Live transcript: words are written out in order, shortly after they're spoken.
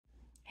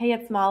Hey,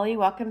 it's Molly.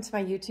 Welcome to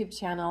my YouTube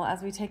channel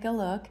as we take a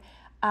look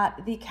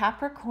at the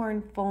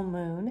Capricorn Full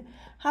Moon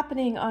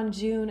happening on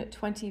June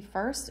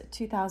 21st,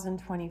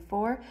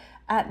 2024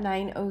 at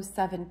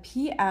 9:07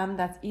 p.m.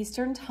 That's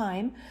Eastern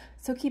Time.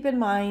 So keep in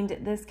mind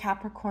this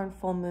Capricorn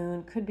Full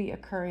Moon could be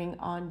occurring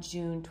on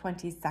June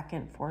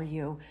 22nd for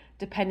you,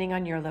 depending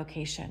on your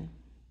location.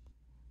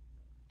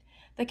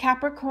 The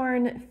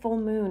Capricorn Full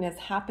Moon is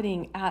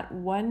happening at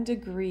 1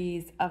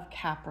 degrees of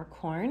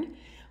Capricorn,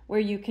 where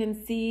you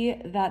can see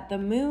that the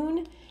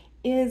moon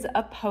is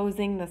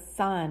opposing the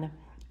sun,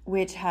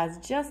 which has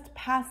just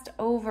passed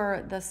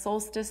over the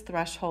solstice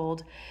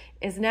threshold,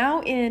 is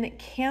now in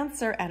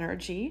Cancer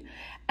energy,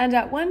 and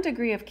at 1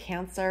 degree of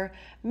Cancer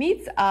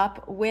meets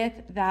up with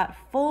that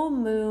full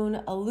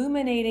moon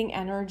illuminating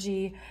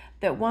energy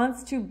that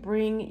wants to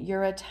bring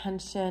your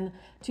attention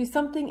to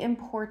something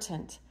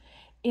important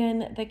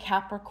in the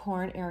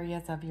Capricorn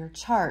areas of your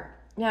chart.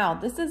 Now,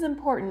 this is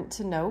important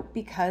to note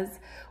because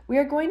we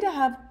are going to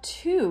have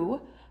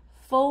 2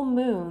 full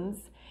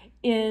moons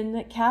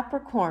in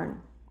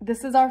Capricorn.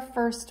 This is our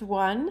first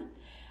one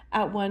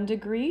at 1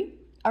 degree.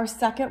 Our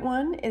second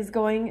one is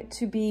going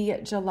to be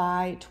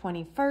July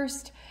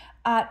 21st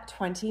at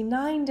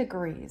 29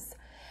 degrees.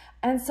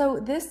 And so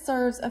this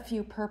serves a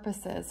few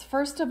purposes.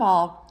 First of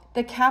all,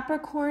 the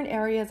Capricorn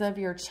areas of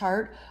your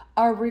chart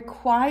are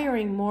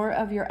requiring more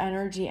of your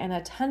energy and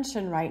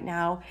attention right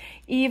now,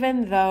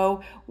 even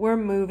though we're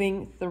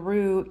moving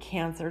through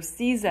Cancer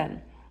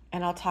season.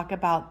 And I'll talk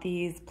about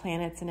these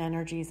planets and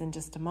energies in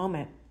just a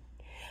moment.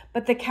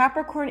 But the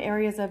Capricorn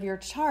areas of your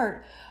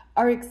chart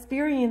are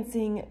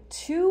experiencing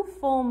 2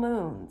 full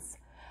moons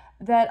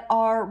that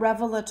are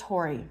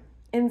revelatory,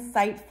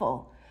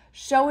 insightful,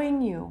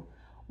 showing you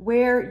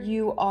where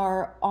you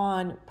are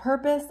on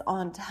purpose,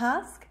 on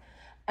task,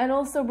 and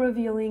also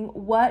revealing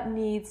what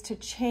needs to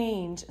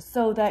change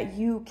so that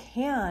you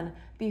can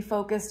be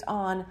focused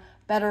on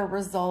better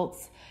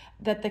results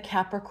that the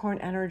Capricorn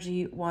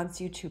energy wants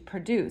you to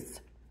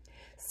produce.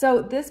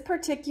 So this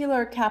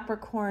particular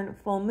Capricorn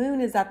full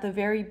moon is at the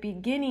very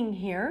beginning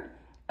here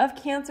of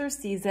Cancer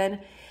season.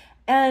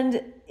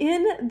 And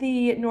in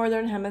the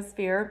Northern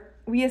Hemisphere,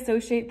 we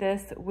associate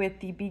this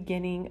with the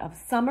beginning of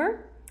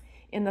summer.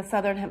 In the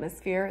Southern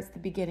Hemisphere, it's the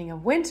beginning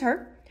of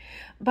winter.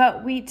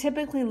 But we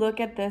typically look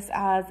at this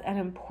as an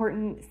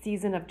important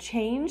season of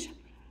change.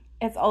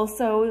 It's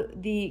also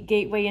the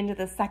gateway into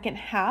the second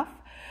half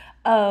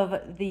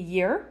of the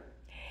year.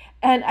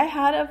 And I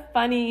had a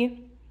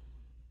funny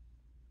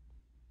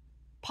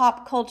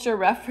pop culture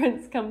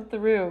reference come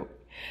through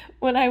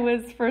when I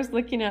was first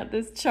looking at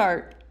this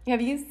chart.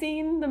 Have you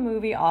seen the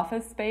movie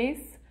Office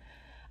Space?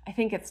 I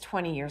think it's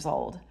 20 years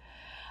old.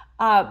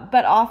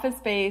 But Office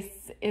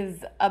Space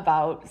is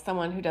about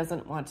someone who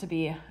doesn't want to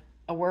be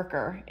a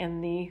worker in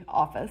the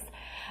office.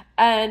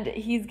 And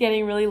he's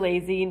getting really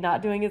lazy,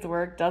 not doing his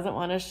work, doesn't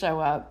want to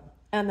show up.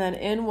 And then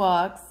in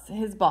walks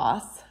his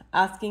boss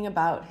asking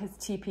about his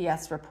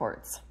TPS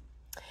reports.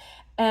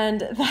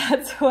 And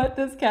that's what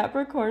this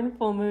Capricorn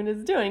full moon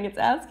is doing. It's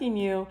asking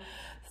you,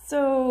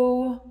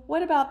 so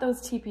what about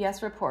those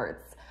TPS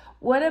reports?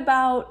 What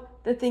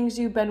about the things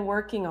you've been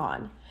working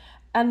on?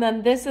 And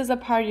then this is a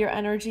part of your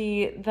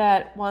energy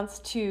that wants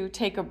to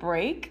take a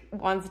break,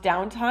 wants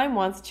downtime,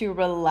 wants to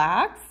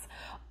relax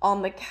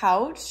on the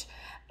couch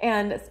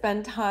and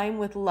spend time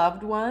with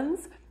loved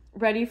ones,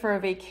 ready for a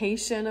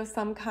vacation of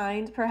some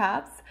kind,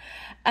 perhaps.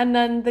 And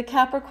then the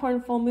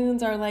Capricorn full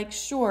moons are like,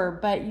 sure,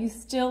 but you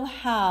still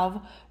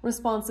have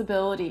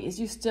responsibilities.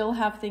 You still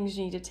have things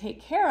you need to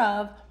take care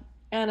of.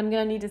 And I'm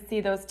going to need to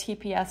see those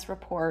TPS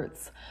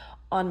reports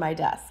on my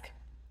desk.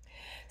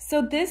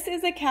 So this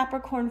is a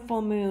Capricorn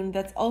full moon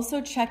that's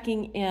also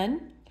checking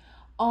in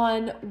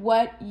on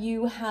what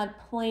you had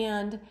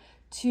planned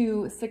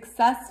to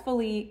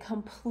successfully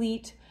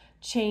complete,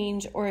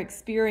 change, or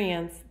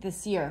experience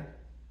this year.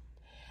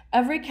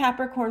 Every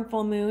Capricorn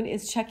full moon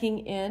is checking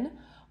in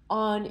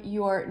on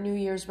your New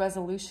Year's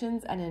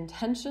resolutions and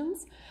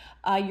intentions,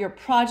 your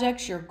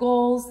projects, your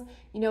goals,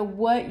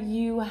 what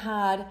you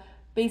had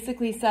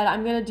basically said,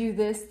 I'm going to do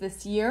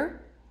this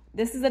year.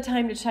 This is a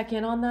time to check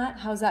in on that.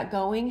 How's that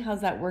going?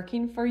 How's that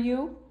working for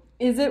you?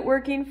 Is it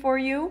working for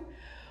you?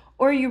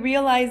 Or are you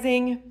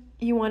realizing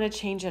you want to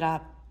change it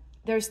up?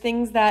 There's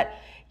things that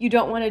you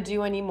don't want to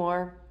do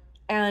anymore,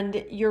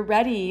 and you're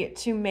ready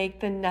to make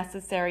the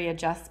necessary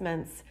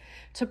adjustments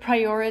to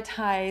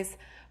prioritize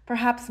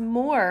perhaps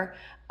more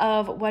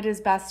of what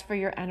is best for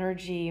your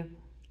energy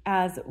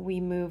as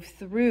we move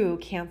through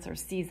Cancer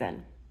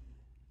season.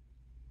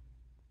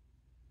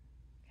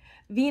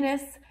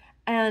 Venus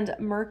and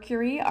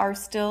Mercury are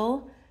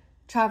still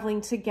traveling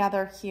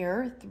together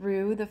here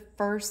through the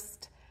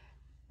first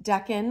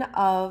decan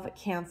of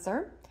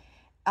Cancer.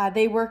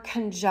 They were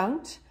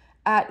conjunct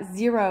at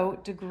 0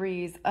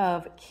 degrees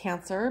of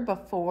Cancer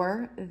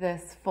before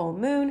this full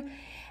moon.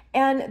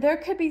 And there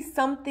could be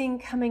something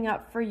coming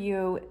up for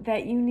you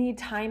that you need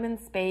time and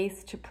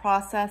space to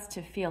process,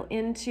 to feel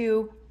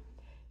into.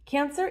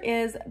 Cancer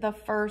is the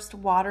first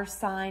water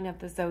sign of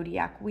the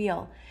zodiac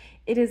wheel.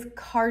 It is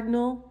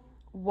cardinal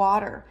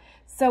water.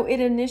 So it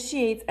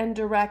initiates and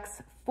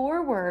directs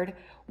forward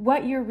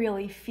what you're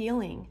really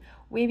feeling.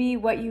 Maybe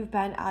what you've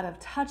been out of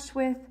touch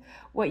with,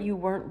 what you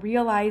weren't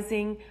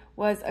realizing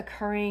was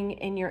occurring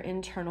in your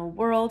internal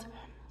world.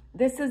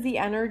 This is the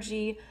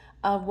energy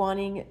of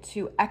wanting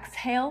to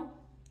exhale,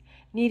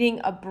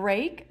 needing a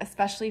break,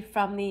 especially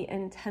from the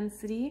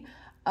intensity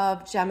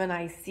of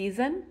Gemini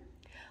season,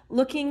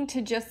 looking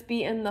to just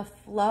be in the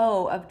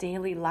flow of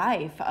daily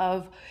life,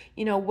 of,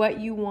 what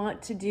you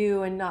want to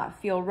do and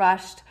not feel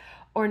rushed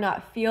or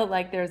not feel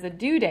like there's a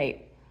due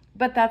date.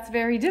 But that's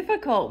very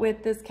difficult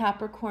with this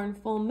Capricorn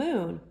full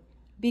moon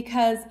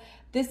because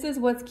this is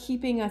what's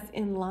keeping us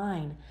in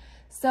line.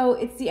 So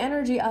it's the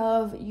energy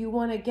of you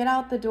want to get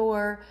out the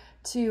door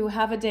to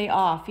have a day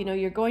off.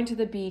 You're going to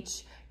the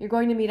beach, you're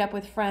going to meet up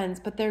with friends,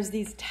 but there's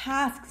these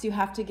tasks you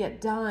have to get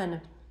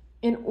done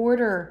in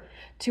order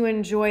to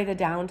enjoy the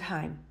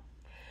downtime.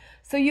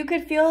 So you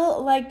could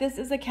feel like this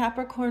is a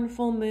Capricorn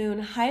full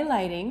moon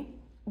highlighting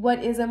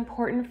what is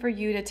important for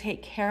you to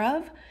take care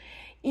of,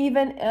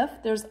 even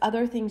if there's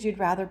other things you'd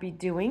rather be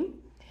doing.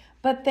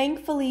 But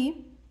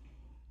thankfully,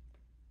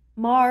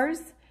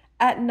 Mars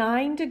at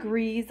 9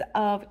 degrees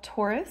of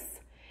Taurus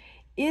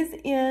is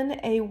in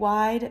a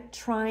wide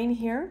trine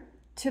here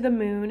to the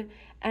moon,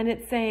 and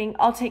it's saying,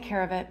 I'll take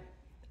care of it.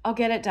 I'll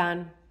get it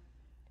done.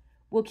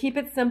 We'll keep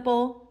it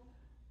simple.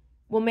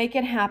 We'll make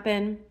it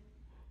happen.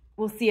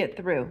 We'll see it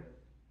through.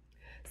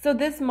 So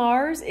this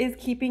Mars is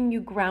keeping you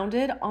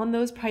grounded on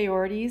those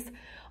priorities,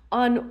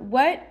 on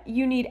what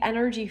you need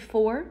energy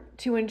for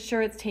to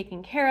ensure it's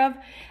taken care of.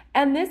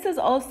 And this is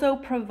also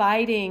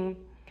providing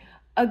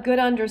a good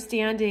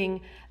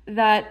understanding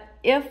that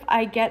if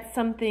I get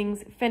some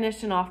things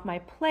finished and off my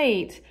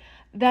plate,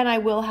 then I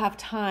will have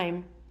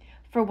time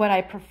for what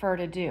I prefer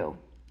to do.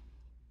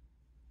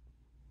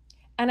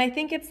 And I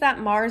think it's that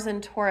Mars in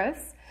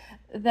Taurus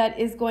that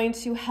is going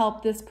to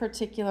help this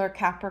particular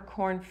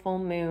Capricorn full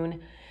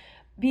moon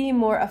be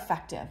more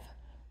effective,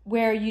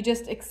 where you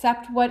just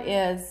accept what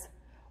is,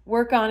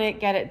 work on it,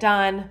 get it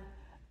done,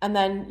 and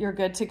then you're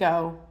good to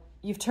go.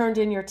 You've turned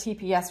in your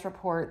TPS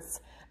reports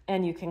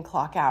and you can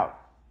clock out.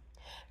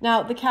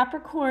 Now, the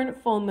Capricorn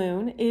full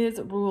moon is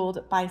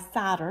ruled by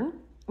Saturn,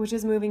 which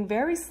is moving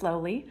very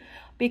slowly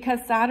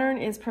because Saturn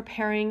is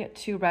preparing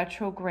to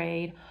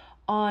retrograde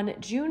on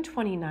June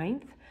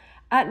 29th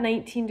at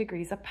 19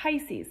 degrees of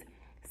Pisces.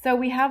 So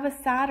we have a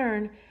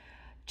Saturn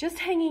just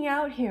hanging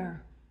out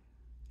here,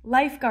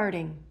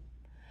 lifeguarding,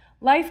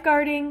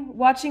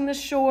 watching the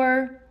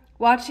shore,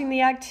 watching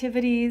the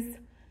activities,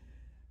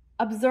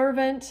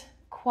 observant,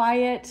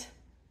 quiet,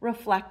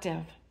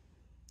 reflective.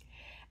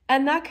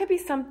 And that could be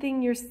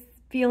something you're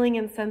feeling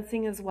and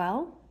sensing as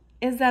well,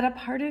 is that a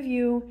part of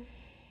you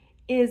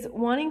is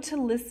wanting to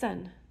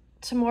listen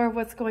to more of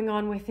what's going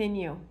on within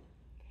you.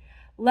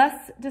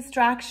 Less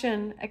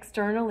distraction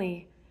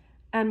externally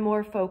and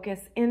more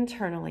focus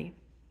internally.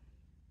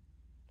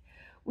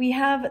 We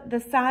have the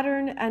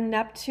Saturn and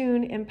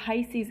Neptune in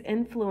Pisces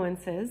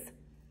influences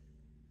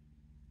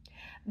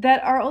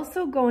that are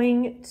also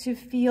going to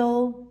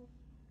feel,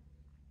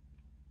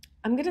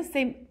 I'm going to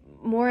say,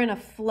 more in a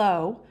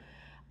flow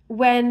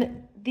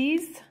when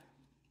these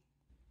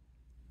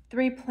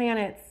three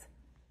planets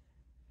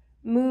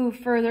move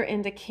further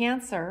into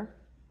Cancer.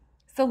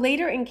 So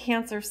later in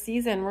Cancer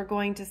season, we're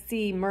going to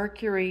see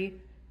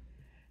Mercury,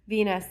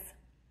 Venus,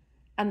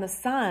 and the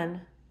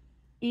Sun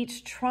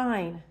each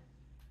trine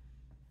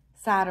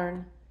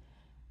Saturn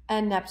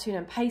and Neptune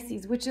and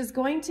Pisces, which is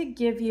going to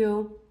give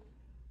you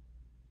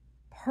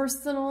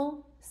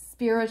personal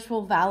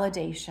spiritual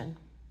validation.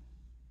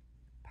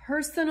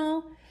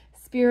 Personal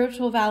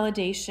spiritual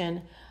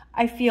validation,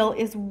 I feel,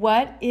 is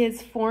what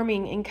is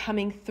forming and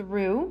coming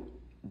through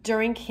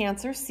during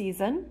Cancer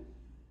season.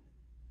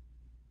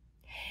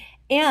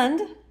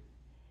 And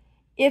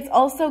it's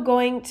also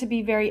going to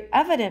be very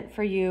evident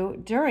for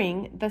you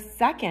during the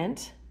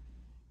second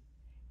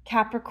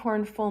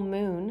Capricorn full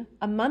moon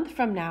a month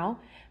from now,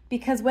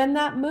 because when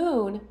that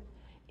moon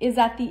is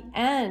at the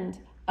end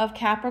of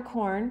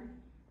Capricorn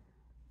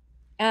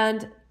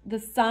and the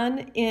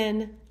Sun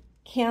in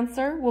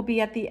Cancer will be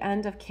at the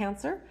end of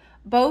Cancer,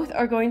 both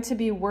are going to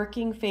be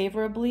working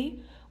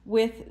favorably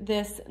with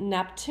this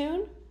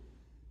Neptune.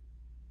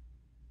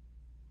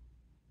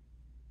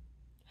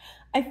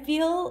 I'm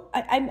feeling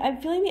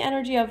the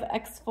energy of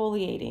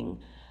exfoliating,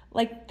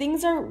 like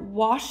things are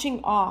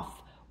washing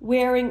off,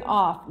 wearing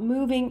off,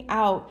 moving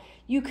out.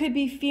 You could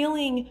be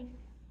feeling,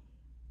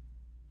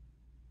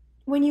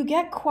 when you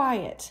get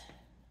quiet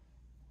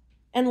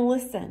and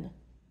listen,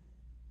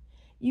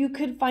 you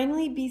could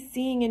finally be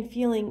seeing and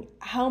feeling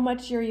how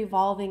much you're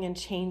evolving and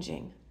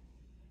changing.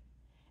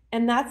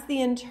 And that's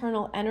the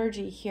internal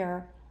energy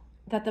here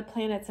that the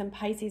planets in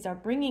Pisces are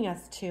bringing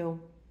us to.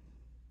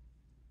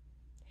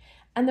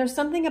 And there's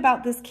something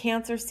about this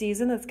Cancer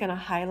season that's going to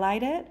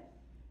highlight it,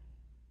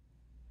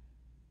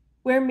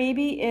 where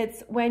maybe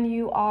it's when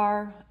you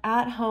are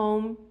at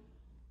home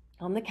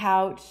on the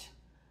couch,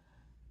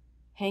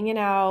 hanging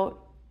out,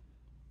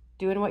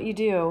 doing what you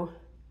do,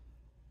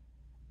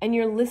 and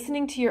you're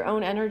listening to your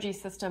own energy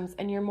systems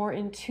and you're more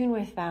in tune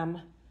with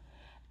them,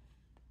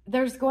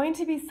 there's going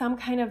to be some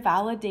kind of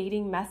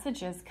validating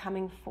messages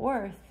coming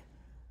forth.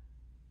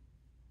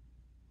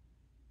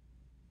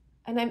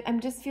 And I'm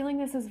just feeling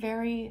this is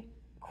very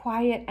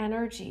quiet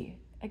energy.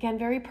 Again,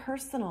 very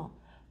personal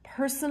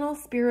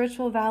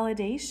spiritual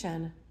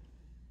validation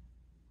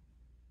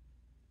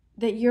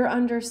that you're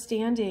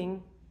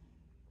understanding.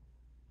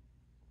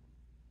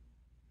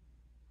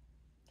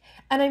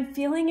 And I'm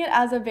feeling it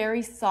as a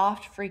very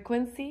soft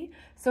frequency.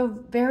 So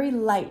very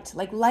light,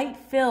 like light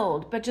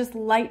filled, but just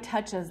light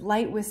touches,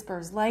 light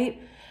whispers,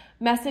 light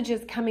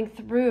messages coming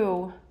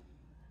through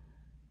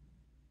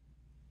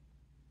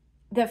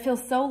that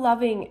feels so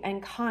loving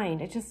and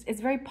kind.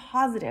 It's very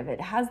positive. It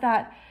has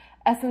that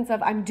essence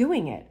of, I'm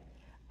doing it.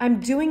 I'm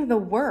doing the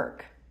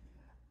work.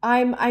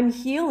 I'm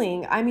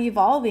healing, I'm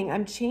evolving,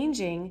 I'm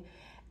changing,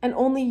 and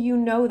only you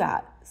know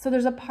that. So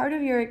there's a part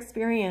of your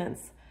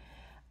experience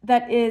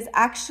that is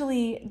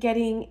actually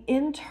getting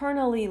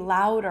internally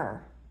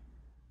louder.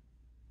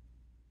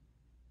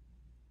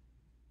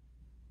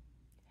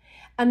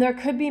 And there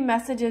could be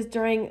messages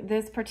during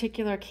this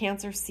particular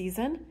Cancer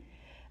season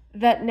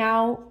that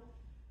now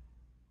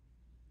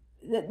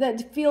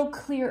that feel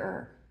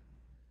clearer,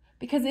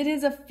 because it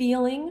is a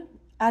feeling,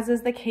 as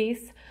is the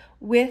case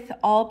with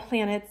all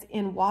planets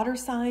in water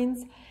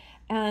signs.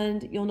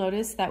 And you'll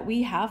notice that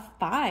we have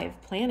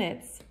 5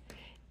 planets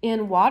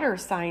in water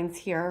signs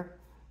here,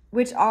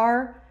 which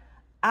are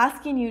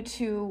asking you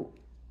to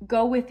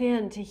go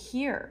within to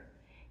hear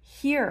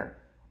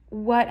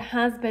what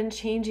has been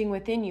changing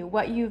within you,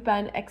 what you've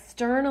been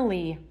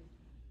externally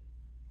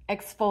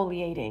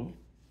exfoliating.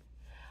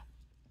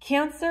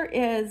 Cancer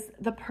is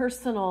the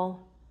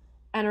personal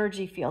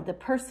energy field, the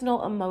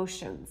personal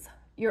emotions,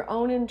 your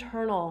own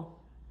internal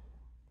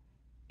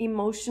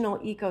emotional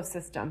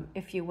ecosystem,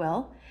 if you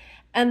will.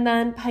 And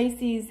then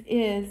Pisces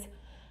is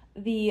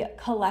the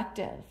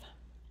collective.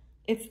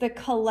 It's the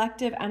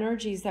collective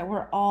energies that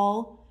we're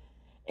all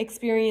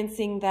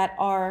experiencing that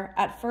are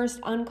at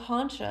first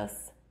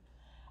unconscious,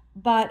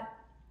 but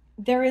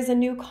there is a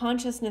new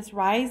consciousness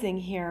rising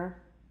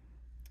here,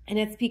 and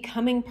it's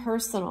becoming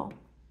personal.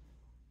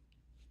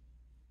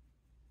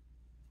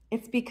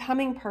 It's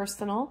becoming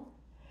personal,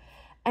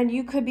 and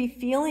you could be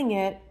feeling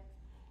it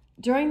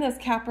during this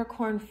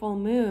Capricorn full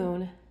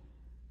moon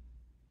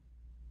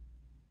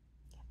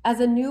as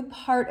a new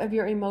part of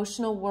your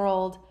emotional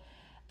world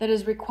that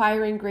is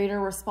requiring greater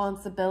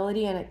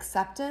responsibility and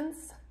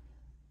acceptance.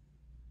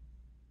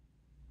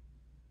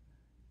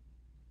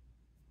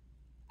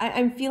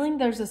 I'm feeling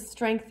there's a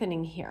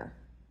strengthening here,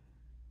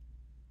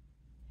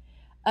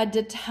 a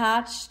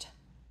detached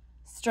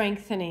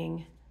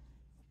strengthening.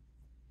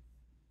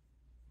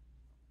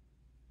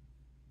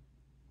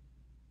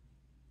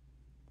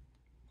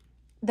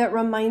 That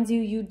reminds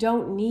you you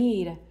don't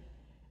need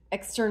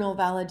external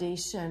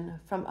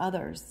validation from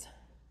others.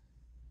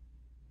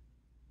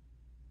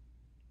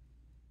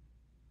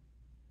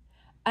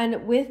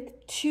 And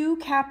with 2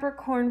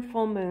 Capricorn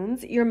full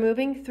moons, you're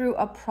moving through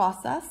a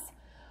process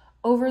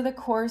over the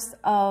course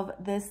of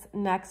this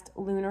next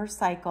lunar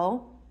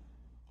cycle,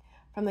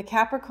 from the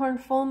Capricorn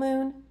full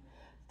moon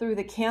through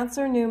the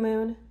Cancer new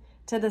moon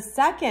to the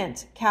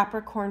second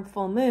Capricorn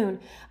full moon,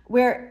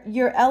 where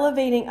you're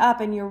elevating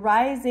up and you're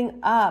rising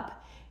up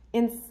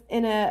in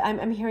a,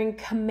 I'm hearing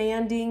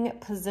commanding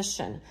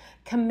position,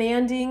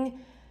 commanding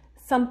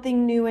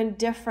something new and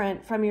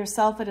different from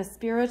yourself at a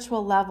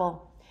spiritual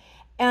level.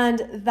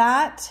 And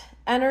that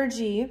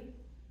energy,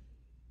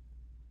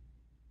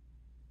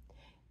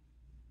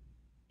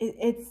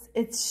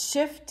 it's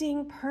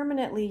shifting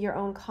permanently your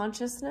own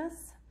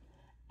consciousness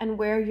and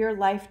where your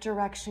life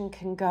direction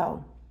can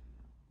go.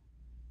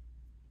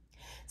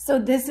 So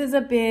this is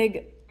a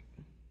big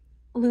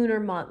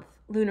lunar month,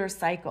 lunar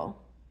cycle.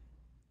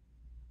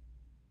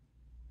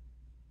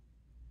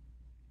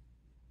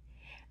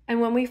 And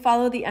when we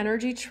follow the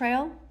energy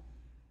trail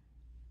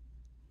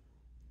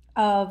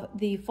of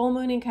the full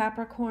moon in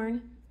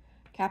Capricorn,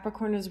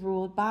 Capricorn is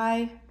ruled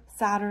by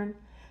Saturn.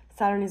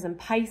 Saturn is in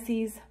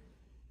Pisces.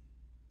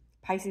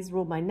 Pisces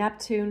ruled by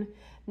Neptune.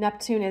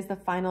 Neptune is the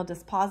final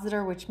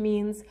dispositor, which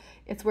means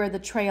it's where the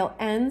trail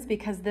ends,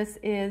 because this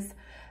is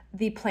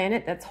the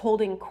planet that's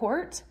holding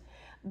court,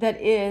 that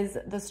is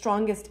the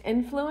strongest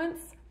influence.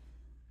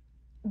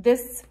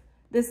 This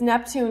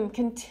Neptune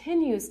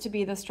continues to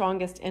be the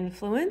strongest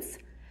influence.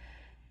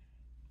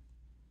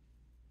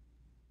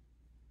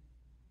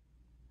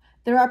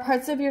 There are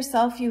parts of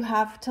yourself you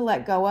have to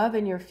let go of,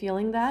 and you're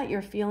feeling that.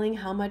 You're feeling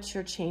how much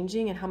you're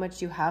changing and how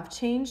much you have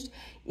changed,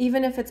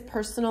 even if it's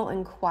personal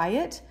and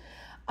quiet,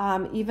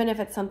 even if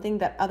it's something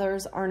that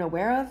others aren't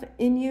aware of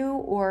in you,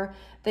 or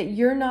that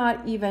you're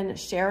not even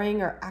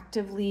sharing or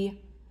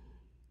actively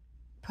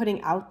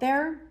putting out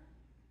there.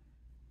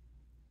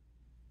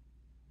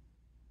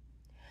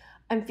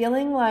 I'm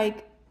feeling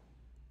like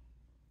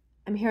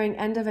I'm hearing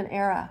end of an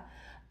era.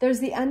 There's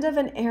the end of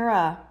an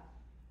era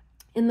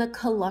in the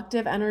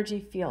collective energy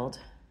field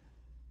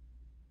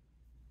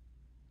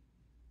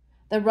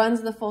that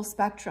runs the full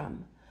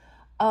spectrum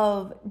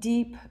of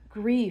deep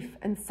grief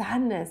and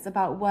sadness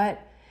about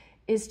what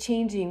is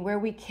changing, where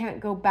we can't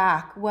go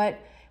back, what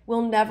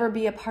will never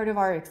be a part of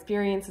our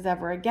experiences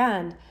ever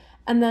again.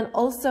 And then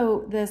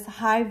also this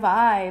high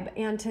vibe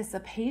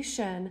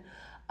anticipation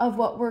of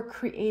what we're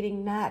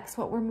creating next,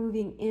 what we're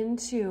moving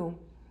into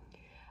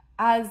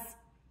as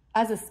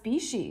a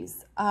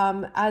species,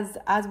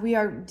 as we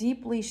are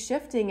deeply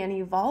shifting and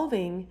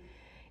evolving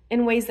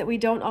in ways that we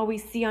don't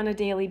always see on a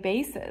daily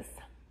basis.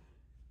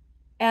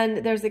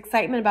 And there's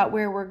excitement about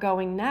where we're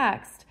going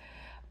next,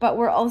 but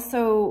we're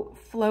also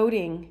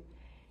floating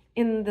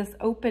in this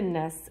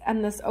openness,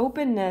 and this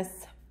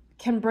openness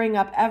can bring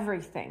up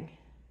everything.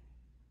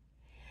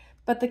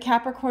 But the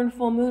Capricorn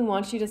full moon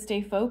wants you to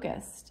stay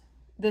focused.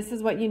 This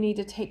is what you need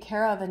to take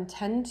care of and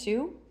tend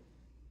to.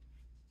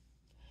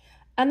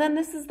 And then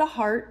this is the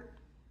heart.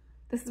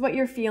 This is what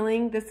you're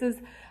feeling. This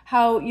is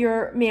how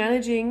you're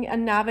managing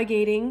and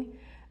navigating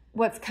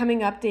what's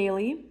coming up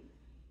daily.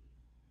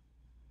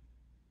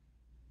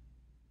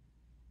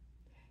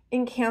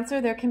 In Cancer,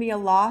 there can be a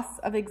loss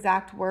of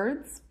exact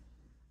words.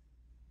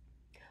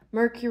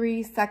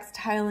 Mercury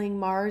sextiling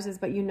Mars is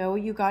what you know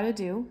you got to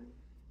do.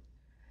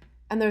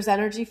 And there's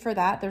energy for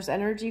that. There's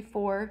energy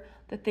for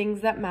the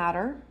things that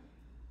matter.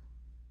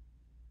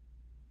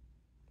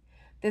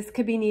 This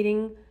could be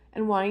needing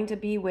and wanting to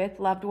be with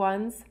loved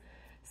ones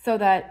so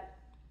that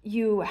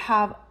you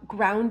have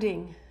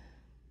grounding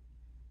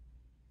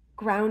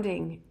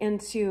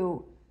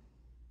into,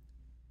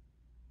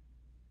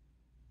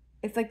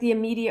 it's like the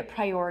immediate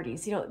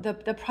priorities. You know,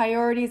 the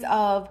priorities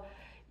of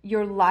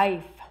your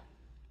life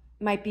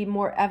might be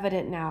more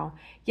evident now.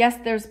 Yes,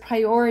 there's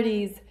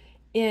priorities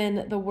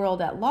in the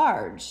world at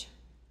large,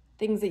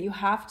 things that you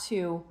have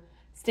to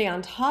stay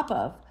on top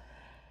of.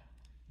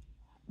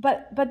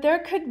 But there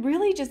could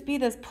really just be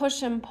this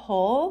push and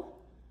pull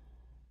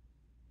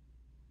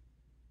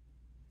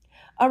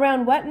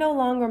around what no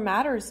longer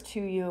matters to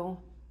you,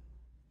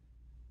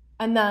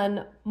 and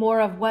then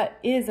more of what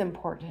is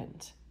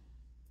important.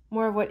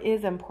 More of what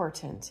is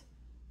important.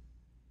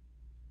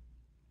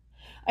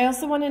 I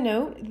also want to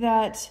note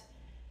that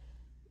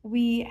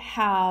we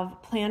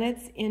have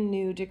planets in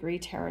new degree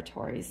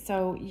territories.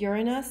 So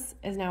Uranus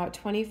is now at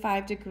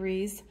 25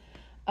 degrees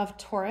of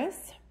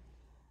Taurus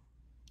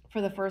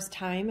for the first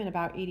time in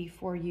about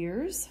 84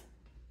 years.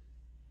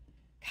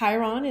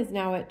 Chiron is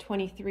now at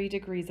 23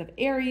 degrees of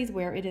Aries,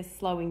 where it is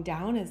slowing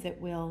down as it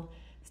will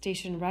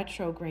station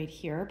retrograde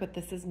here, but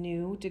this is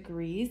new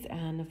degrees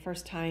and the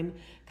first time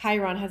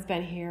Chiron has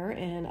been here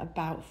in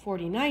about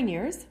 49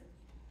 years.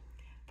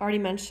 I've already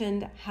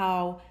mentioned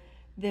how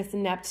this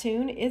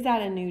Neptune is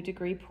at a new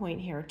degree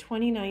point here,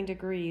 29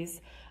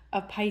 degrees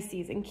of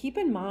Pisces. And keep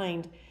in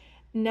mind,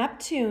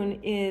 Neptune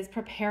is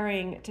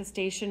preparing to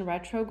station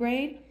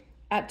retrograde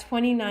at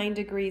 29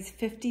 degrees,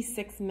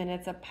 56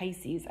 minutes of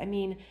Pisces. I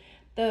mean,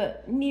 the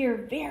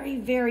near very,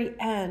 very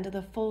end of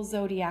the full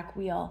zodiac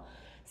wheel.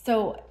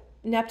 So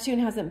Neptune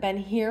hasn't been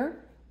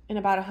here in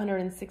about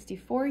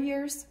 164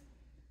 years.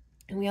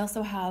 And we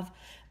also have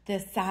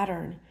this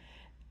Saturn,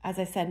 as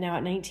I said, now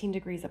at 19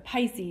 degrees of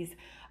Pisces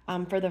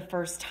for the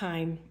first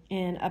time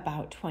in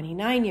about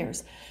 29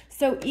 years.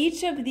 So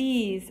each of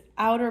these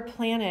outer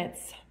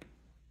planets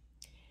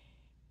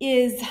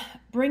is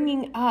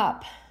bringing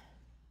up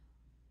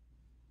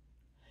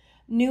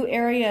new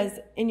areas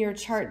in your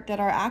chart that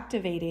are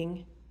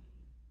activating.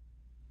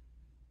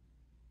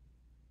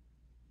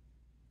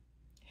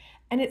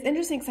 And it's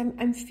interesting because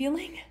I'm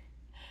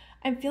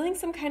feeling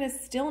some kind of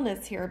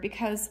stillness here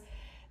because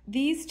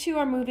these two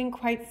are moving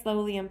quite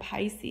slowly in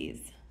Pisces.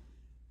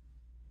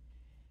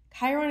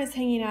 Chiron is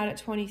hanging out at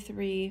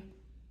 23.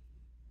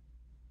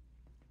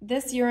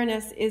 This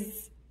Uranus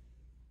is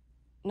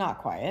not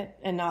quiet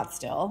and not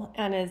still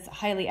and is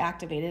highly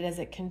activated as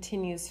it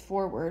continues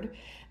forward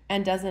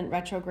and doesn't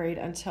retrograde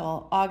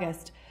until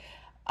August.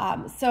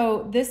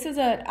 So this is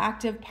an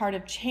active part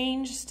of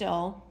change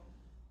still.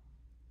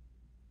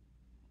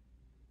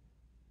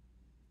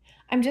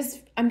 I'm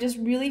just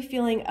really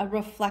feeling a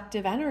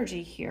reflective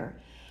energy here.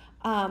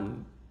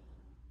 I'm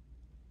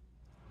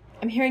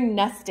hearing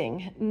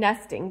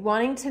nesting,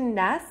 wanting to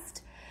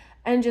nest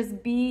and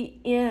just be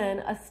in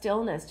a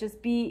stillness,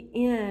 just be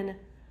in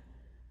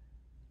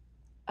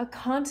a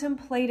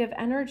contemplative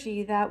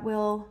energy that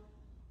will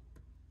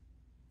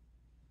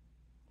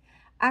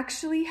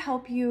actually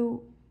help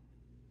you.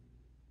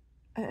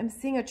 I'm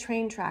seeing a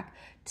train track.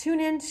 Tune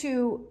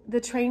into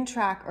the train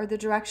track or the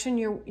direction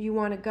you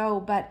want to go,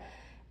 but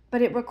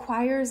it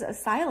requires a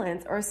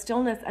silence or a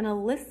stillness and a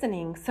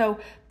listening. So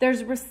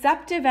there's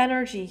receptive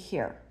energy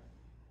here.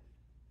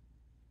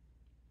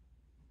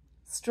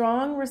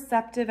 Strong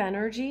receptive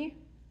energy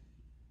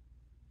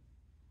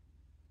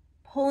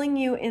pulling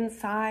you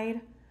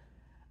inside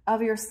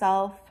of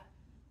yourself.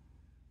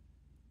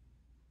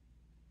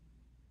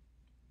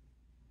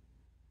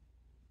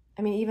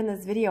 I mean, even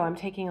this video, I'm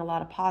taking a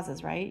lot of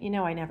pauses, right? You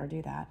know I never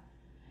do that.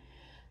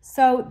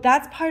 So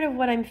that's part of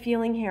what I'm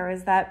feeling here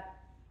is that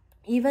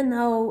even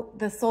though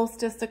the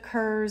solstice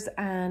occurs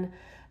and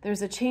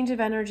there's a change of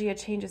energy, a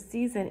change of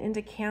season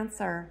into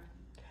Cancer,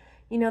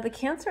 You know, the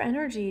Cancer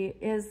energy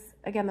is,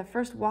 again, the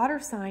first water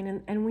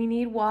sign, and we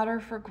need water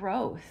for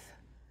growth.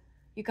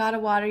 You got to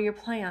water your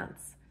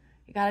plants.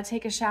 You got to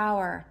take a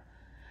shower.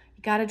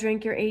 You got to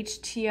drink your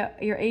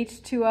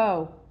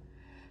H2O.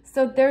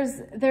 So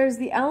there's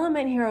the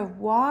element here of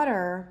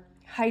water,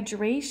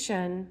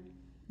 hydration,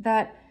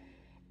 that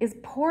is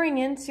pouring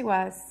into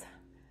us,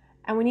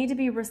 and we need to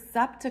be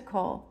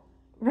receptacle.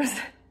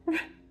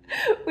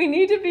 We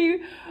need to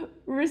be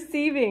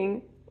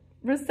receiving,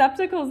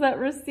 receptacles that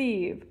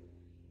receive.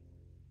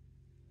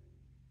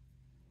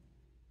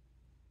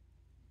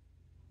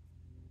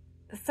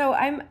 So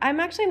I'm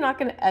actually not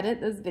going to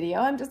edit this video.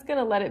 I'm just going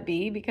to let it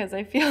be, because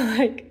I feel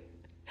like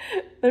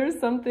there's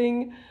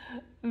something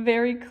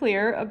very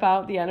clear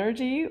about the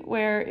energy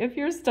where if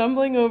you're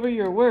stumbling over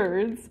your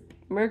words,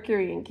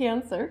 Mercury and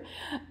Cancer,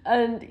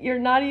 and you're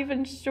not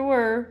even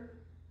sure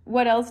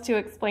what else to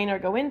explain or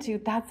go into,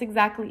 that's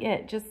exactly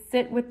it. Just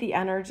sit with the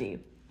energy.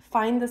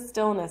 Find the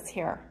stillness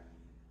here.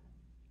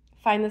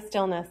 Find the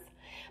stillness.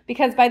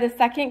 Because by the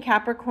second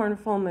Capricorn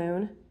full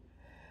moon,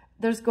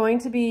 there's going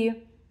to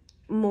be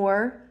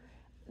more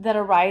that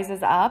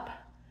arises up,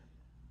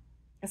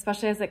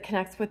 especially as it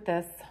connects with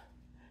this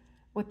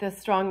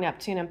strong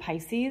Neptune and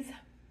Pisces.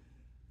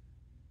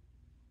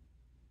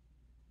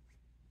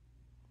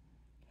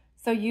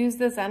 So use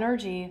this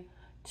energy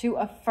to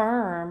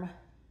affirm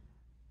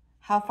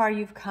how far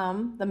you've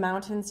come, the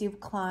mountains you've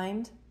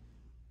climbed,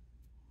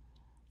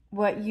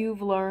 what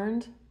you've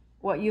learned,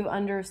 what you've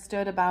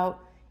understood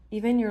about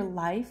even your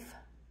life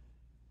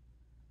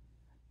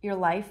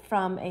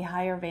from a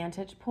higher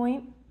vantage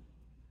point.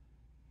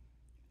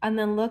 And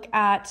then look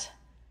at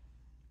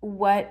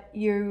what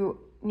you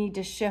need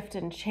to shift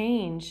and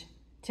change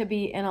to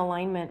be in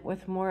alignment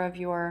with more of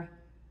your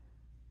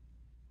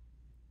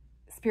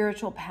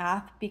spiritual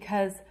path,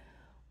 because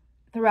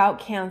throughout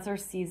Cancer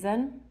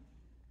season,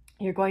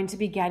 you're going to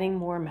be getting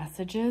more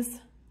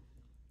messages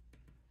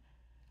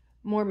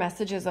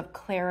of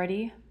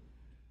clarity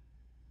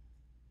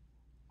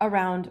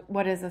around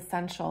what is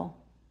essential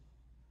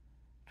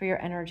for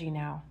your energy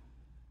now.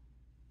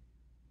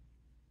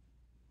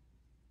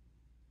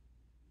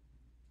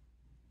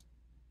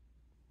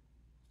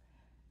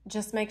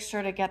 Just make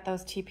sure to get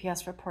those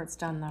TPS reports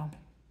done, though,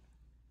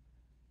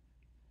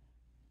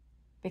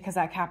 because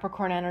that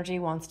Capricorn energy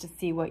wants to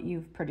see what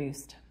you've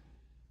produced.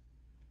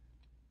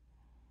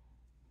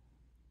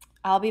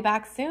 I'll be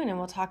back soon, and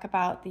we'll talk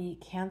about the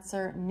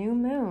Cancer new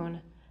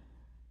moon,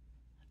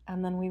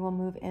 and then we will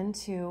move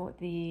into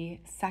the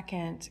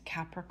second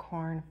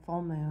Capricorn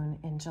full moon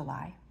in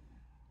July.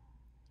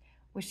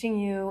 Wishing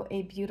you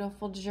a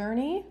beautiful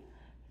journey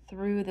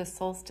through the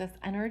solstice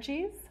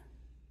energies,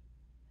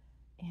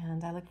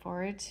 and I look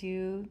forward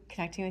to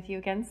connecting with you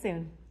again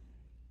soon.